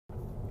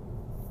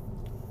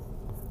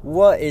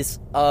What is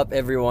up,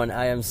 everyone?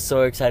 I am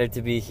so excited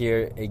to be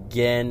here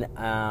again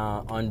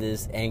on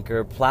this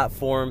Anchor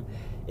platform.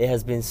 It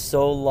has been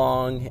so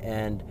long,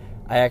 and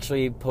I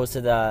actually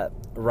posted that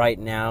right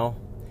now,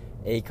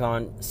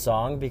 Akon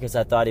song, because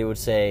I thought it would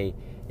say,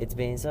 "It's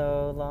been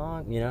so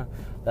long,"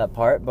 that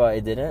part, but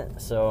it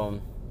didn't,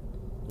 so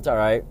it's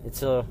alright.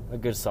 It's a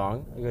good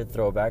song, a good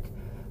throwback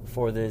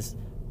for this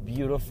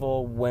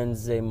beautiful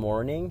Wednesday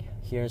morning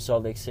here in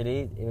Salt Lake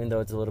City, even though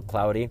it's a little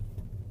cloudy.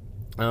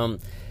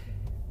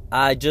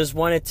 I just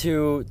wanted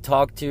to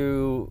talk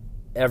to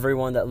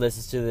everyone that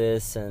listens to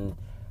this, and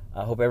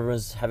I hope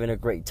everyone's having a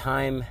great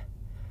time.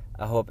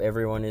 I hope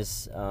everyone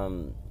is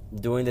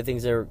doing the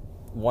things they're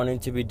wanting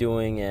to be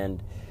doing,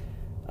 and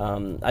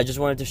I just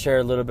wanted to share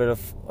a little bit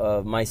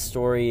of my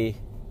story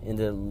in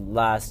the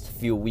last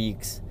few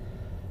weeks.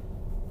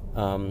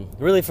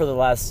 Really, for the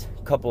last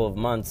couple of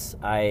months,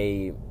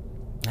 I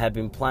have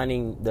been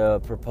planning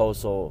the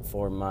proposal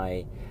for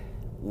my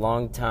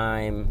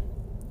longtime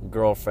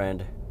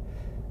girlfriend,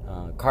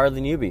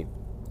 Karlee Newby.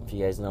 If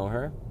you guys know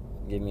her,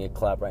 give me a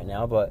clap right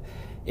now. But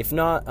if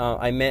not,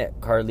 I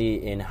met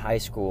Karlee in high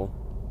school,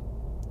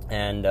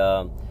 and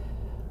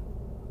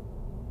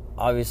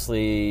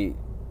obviously,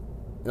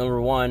 number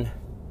one,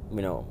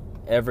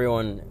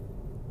 everyone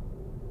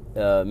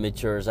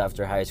matures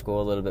after high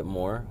school a little bit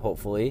more,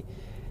 hopefully,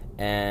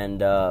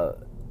 and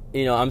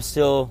I'm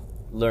still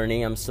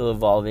learning, I'm still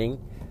evolving.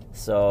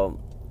 So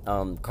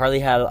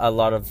Karlee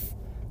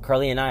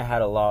and I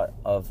had a lot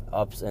of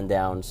ups and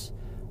downs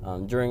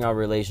during our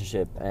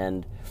relationship,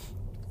 and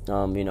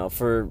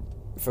for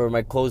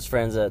my close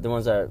friends, the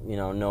ones that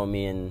know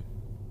me and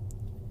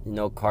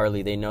know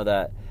Karlee, they know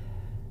that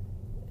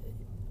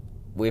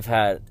we've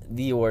had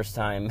the worst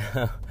time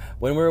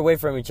when we're away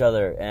from each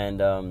other.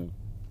 And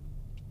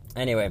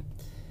anyway,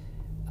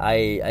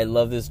 I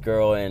love this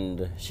girl,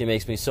 and she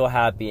makes me so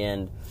happy,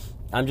 and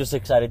I'm just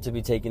excited to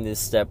be taking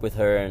this step with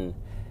her, and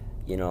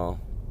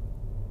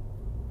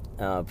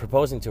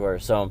proposing to her.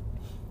 So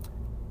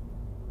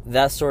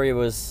that story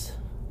was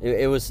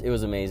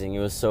amazing. It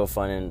was so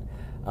fun, and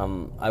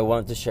I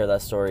wanted to share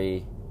that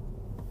story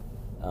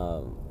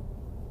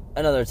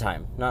another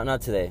time.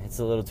 Not today. It's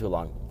a little too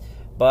long.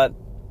 But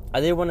I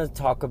did want to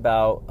talk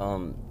about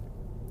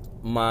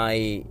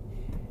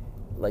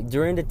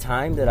during the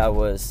time that I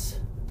was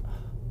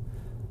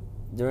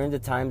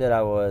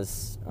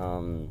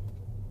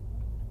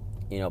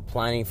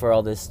planning for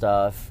all this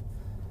stuff.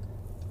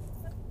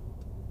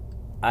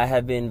 I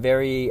have been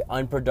very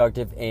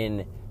unproductive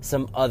in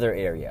some other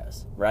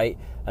areas, right?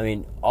 I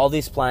mean, all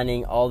this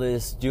planning, all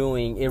this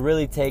doing, it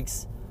really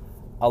takes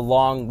a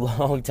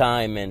long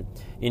time. And,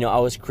 I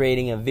was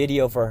creating a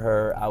video for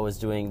her. I was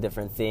doing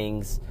different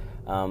things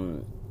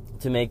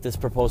to make this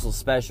proposal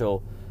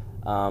special.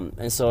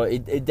 And so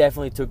it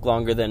definitely took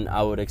longer than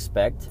I would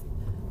expect.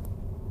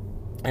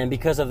 And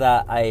because of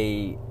that,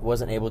 I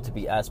wasn't able to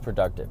be as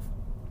productive.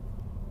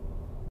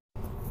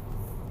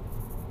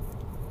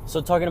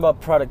 So talking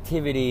about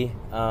productivity,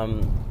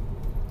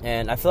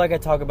 and I feel like I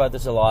talk about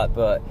this a lot,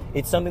 but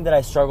it's something that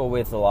I struggle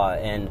with a lot.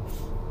 And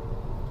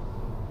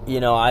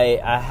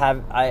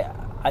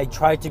I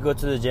tried to go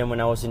to the gym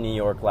when I was in New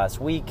York last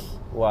week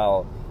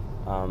while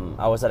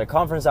I was at a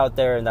conference out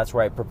there, and that's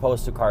where I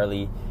proposed to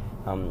Karlee.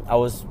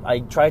 I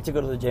tried to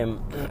go to the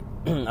gym.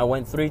 I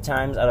went 3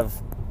 times out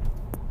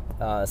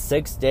of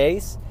 6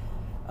 days.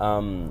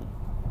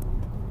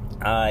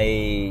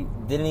 I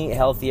didn't eat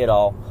healthy at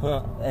all,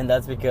 and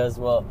that's because,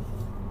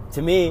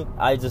 to me,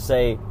 I just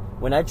say,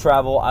 when I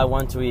travel, I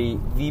want to eat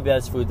the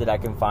best food that I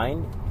can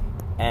find,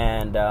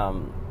 and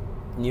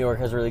New York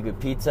has really good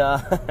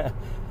pizza.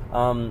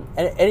 And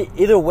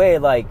either way,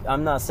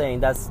 I'm not saying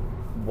that's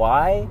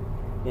why,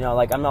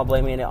 I'm not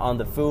blaming it on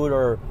the food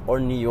or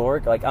New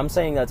York. I'm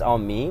saying that's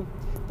on me,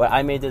 but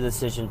I made the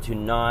decision to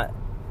not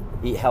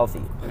eat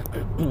healthy,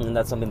 and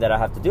that's something that I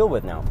have to deal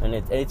with now, and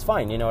it's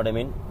fine, you know what I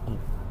mean?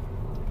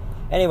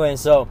 Anyway,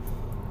 so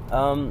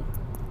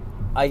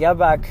I got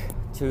back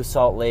to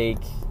Salt Lake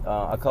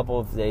a couple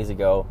of days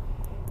ago,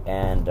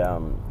 and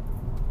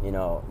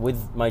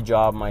with my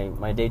job,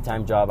 my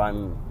daytime job,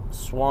 I'm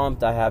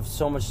swamped. I have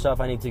so much stuff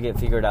I need to get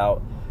figured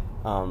out,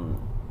 and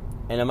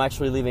I'm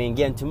actually leaving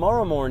again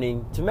tomorrow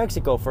morning to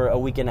Mexico for a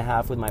week and a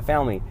half with my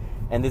family,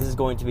 and this is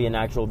going to be an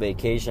actual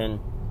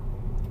vacation.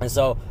 And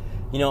so,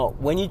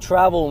 when you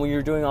travel and when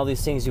you're doing all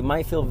these things, you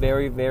might feel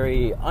very,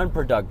 very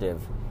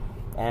unproductive,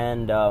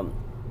 and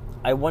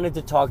I wanted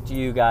to talk to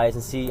you guys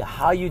and see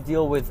how you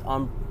deal with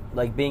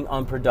being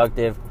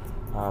unproductive,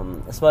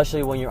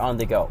 especially when you're on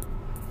the go.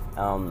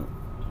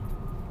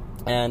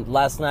 And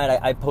last night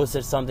I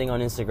posted something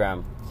on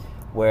Instagram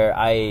where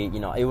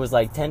it was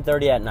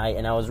 10:30 at night,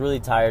 and I was really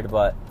tired,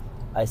 but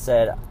I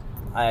said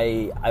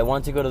I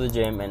want to go to the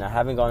gym, and I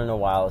haven't gone in a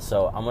while,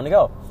 so I'm gonna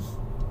go.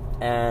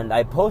 And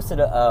I posted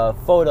a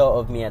photo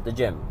of me at the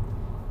gym,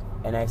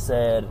 and I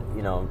said,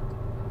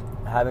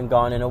 I haven't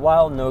gone in a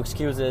while, no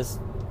excuses.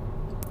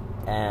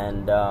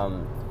 And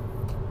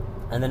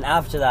then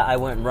after that, I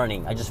went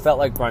running. I just felt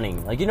like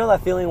running.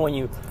 That feeling when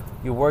you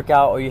work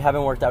out, or you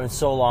haven't worked out in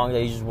so long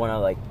that you just want to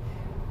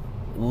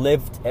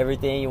lift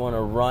everything. You want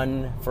to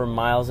run for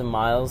miles and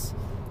miles.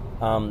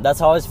 That's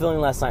how I was feeling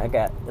last night, like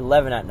at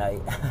 11 at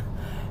night.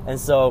 And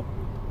so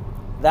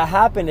that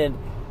happened, and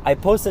I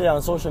posted it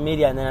on social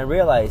media, and then I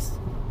realized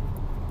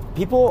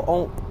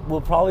people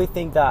will probably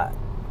think that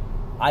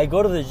I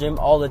go to the gym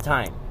all the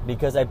time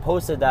because I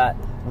posted that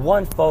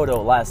one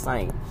photo last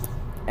night.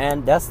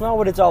 And that's not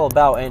what it's all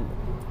about. And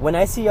when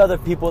I see other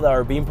people that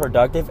are being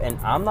productive and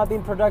I'm not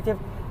being productive,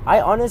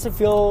 I honestly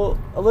feel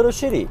a little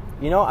shitty.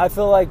 I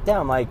feel like,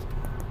 damn, like,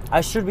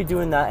 I should be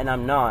doing that and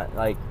I'm not.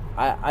 Like,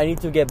 I need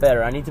to get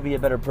better. I need to be a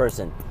better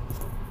person.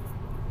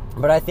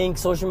 But I think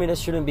social media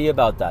shouldn't be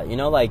about that.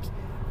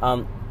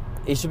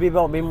 It should be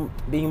about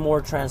being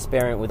more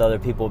transparent with other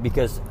people,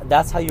 because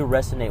that's how you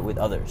resonate with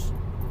others.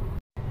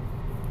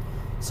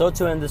 So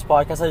to end this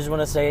podcast, I just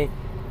want to say,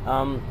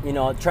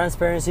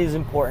 transparency is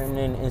important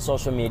in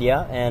social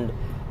media. And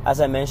as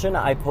I mentioned,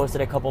 I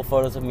posted a couple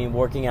photos of me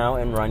working out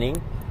and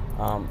running,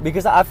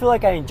 because I feel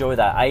like I enjoy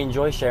that. I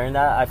enjoy sharing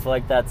that. I feel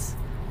like that's,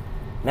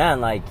 man,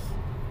 like,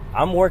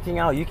 I'm working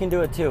out. You can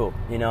do it too,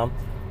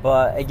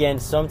 But again,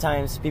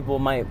 sometimes people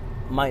might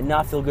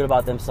not feel good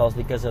about themselves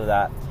because of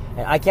that.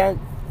 And I can't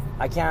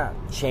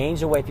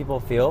change the way people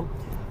feel.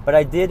 But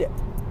I did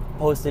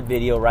post a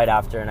video right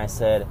after, and I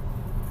said,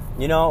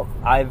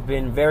 I've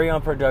been very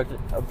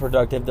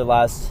unproductive the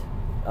last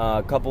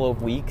couple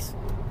of weeks.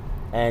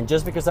 And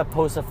just because I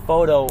post a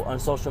photo on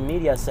social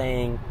media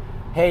saying,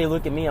 hey,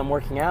 look at me, I'm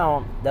working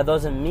out, that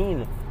doesn't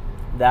mean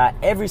that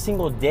every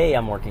single day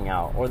I'm working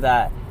out, or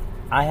that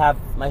I have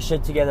my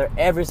shit together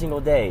every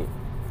single day.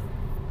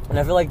 And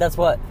I feel like that's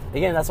what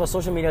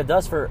social media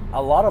does for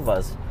a lot of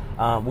us.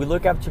 We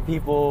look up to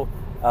people,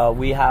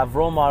 we have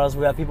role models,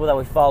 we have people that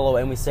we follow,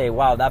 and we say,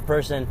 wow, that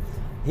person,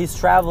 he's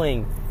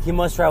traveling, he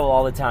must travel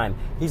all the time.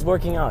 He's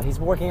working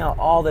out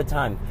all the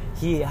time.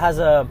 He has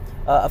a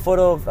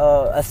photo of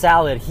a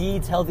salad. He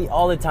eats healthy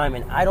all the time,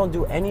 and I don't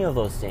do any of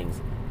those things.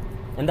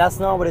 And that's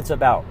not what it's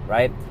about,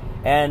 right?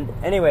 And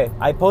anyway,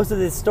 I posted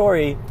this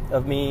story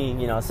of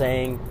me,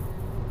 saying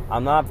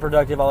I'm not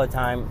productive all the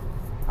time.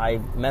 I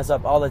mess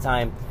up all the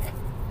time.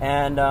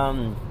 And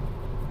I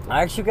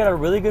actually got a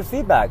really good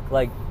feedback.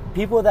 Like,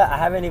 people that I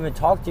haven't even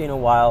talked to in a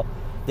while,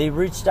 they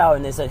reached out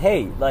and they said,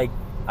 hey, like,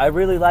 I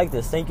really like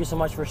this. Thank you so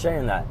much for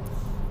sharing that.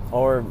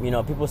 Or,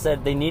 people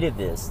said they needed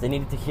this. They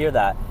needed to hear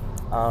that.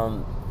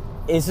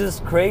 It's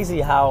just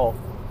crazy how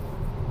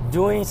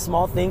doing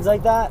small things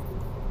like that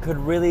could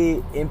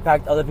really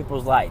impact other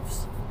people's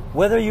lives,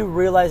 whether you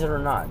realize it or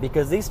not.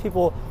 Because these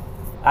people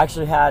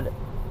actually had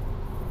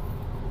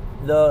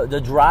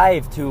the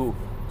drive to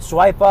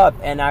swipe up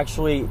and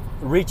actually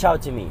reach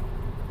out to me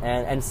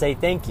and say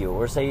thank you,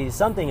 or say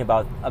something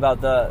about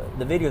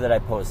the video that I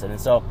posted. And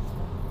so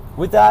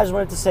with that, I just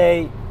wanted to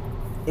say,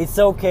 it's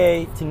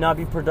okay to not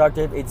be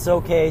productive. It's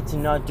okay to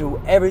not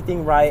do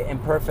everything right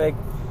and perfect.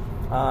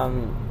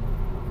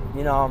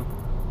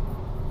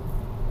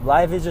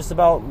 Life is just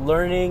about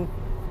learning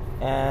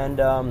and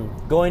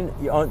going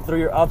through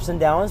your ups and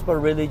downs, but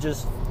really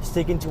just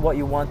sticking to what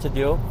you want to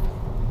do.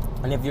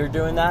 And if you're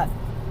doing that,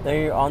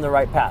 then you're on the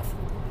right path.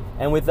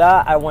 And with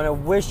that, I want to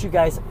wish you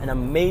guys an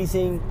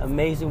amazing,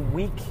 amazing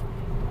week.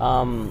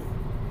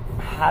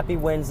 Happy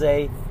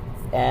Wednesday.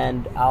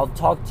 And I'll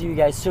talk to you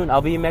guys soon.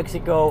 I'll be in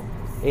Mexico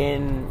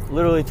in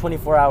literally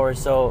 24 hours.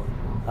 So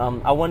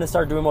I want to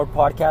start doing more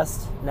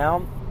podcasts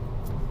now.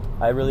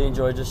 I really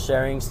enjoy just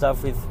sharing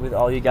stuff with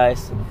all you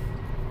guys.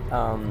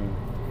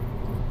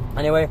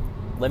 Anyway,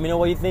 let me know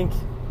what you think.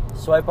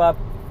 Swipe up,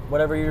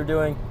 whatever you're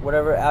doing,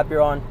 whatever app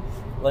you're on.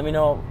 Let me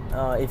know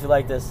if you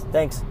like this.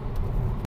 Thanks.